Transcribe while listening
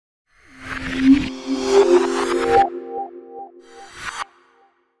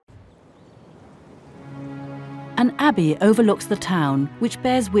An abbey overlooks the town, which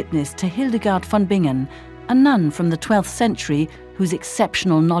bears witness to Hildegard von Bingen, a nun from the 12th century whose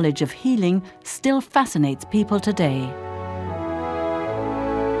exceptional knowledge of healing still fascinates people today.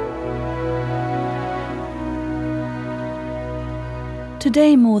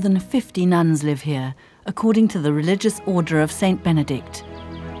 Today, more than 50 nuns live here, according to the religious order of Saint Benedict.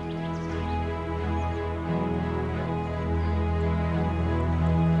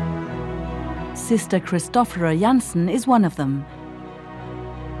 Sister Christophora Janssen is one of them.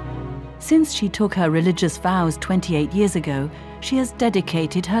 Since she took her religious vows 28 years ago, she has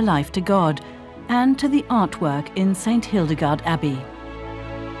dedicated her life to God and to the artwork in Saint Hildegard Abbey.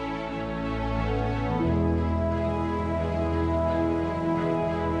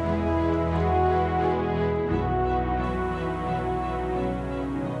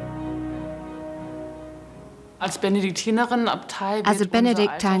 As a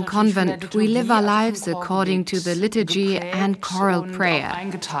Benedictine convent, we live our lives according to the liturgy and choral prayer.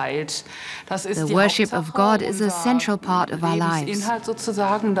 The worship of God is a central part of our lives.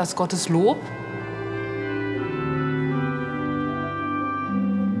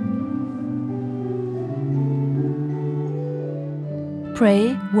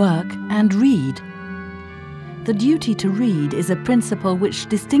 Pray, work, and read. The duty to read is a principle which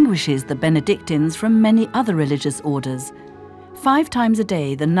distinguishes the Benedictines from many other religious orders. 5 times a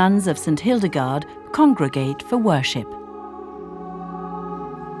day, the nuns of St. Hildegard congregate for worship.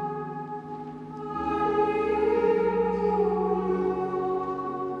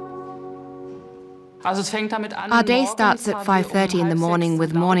 Our day starts at 5:30 in the morning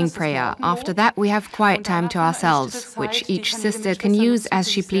with morning prayer. After that, we have quiet time to ourselves, which each sister can use as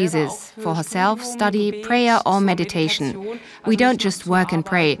she pleases, for herself, study, prayer or meditation. We don't just work and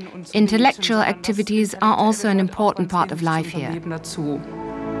pray. Intellectual activities are also an important part of life here.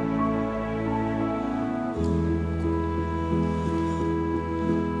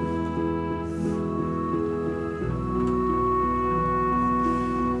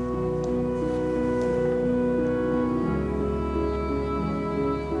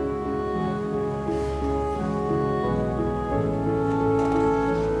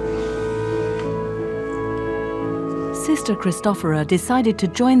 Sister Christophora decided to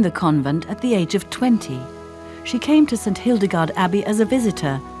join the convent at the age of 20. She came to St. Hildegard Abbey as a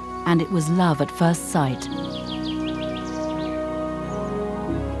visitor, and it was love at first sight.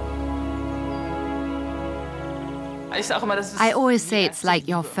 I always say it's like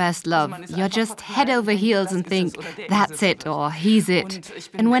your first love. You're just head over heels and think, that's it, or he's it.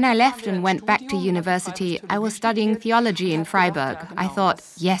 And when I left and went back to university, I was studying theology in Freiburg. I thought,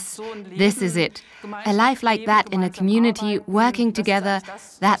 yes, this is it. A life like that in a community, working together,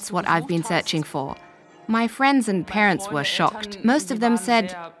 that's what I've been searching for. My friends and parents were shocked. Most of them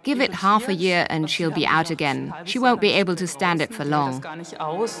said, give it half a year and she'll be out again. She won't be able to stand it for long.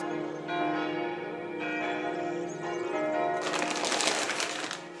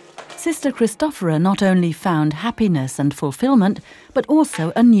 Sister Christophora not only found happiness and fulfillment, but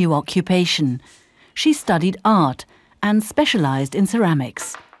also a new occupation. She studied art and specialized in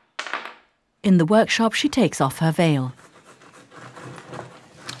ceramics. In the workshop, she takes off her veil.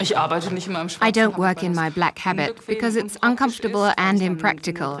 I don't work in my black habit because it's uncomfortable and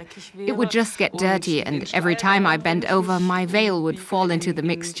impractical. It would just get dirty, and every time I bent over, my veil would fall into the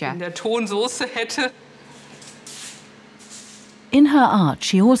mixture. In her art,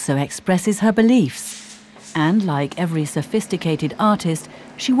 she also expresses her beliefs. And like every sophisticated artist,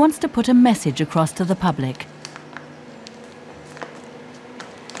 she wants to put a message across to the public.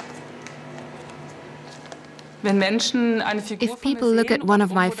 If people look at one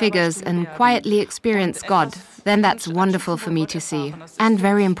of my figures and quietly experience God, then that's wonderful for me to see, and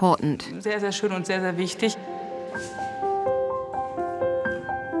very important.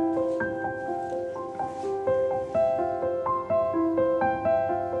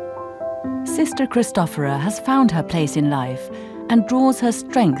 Sister Christophora has found her place in life and draws her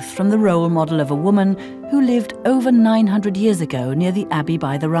strength from the role model of a woman who lived over 900 years ago near the Abbey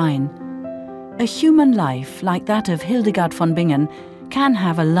by the Rhine. A human life like that of Hildegard von Bingen can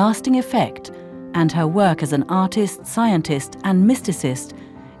have a lasting effect, and her work as an artist, scientist and mysticist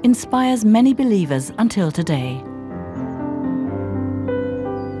inspires many believers until today.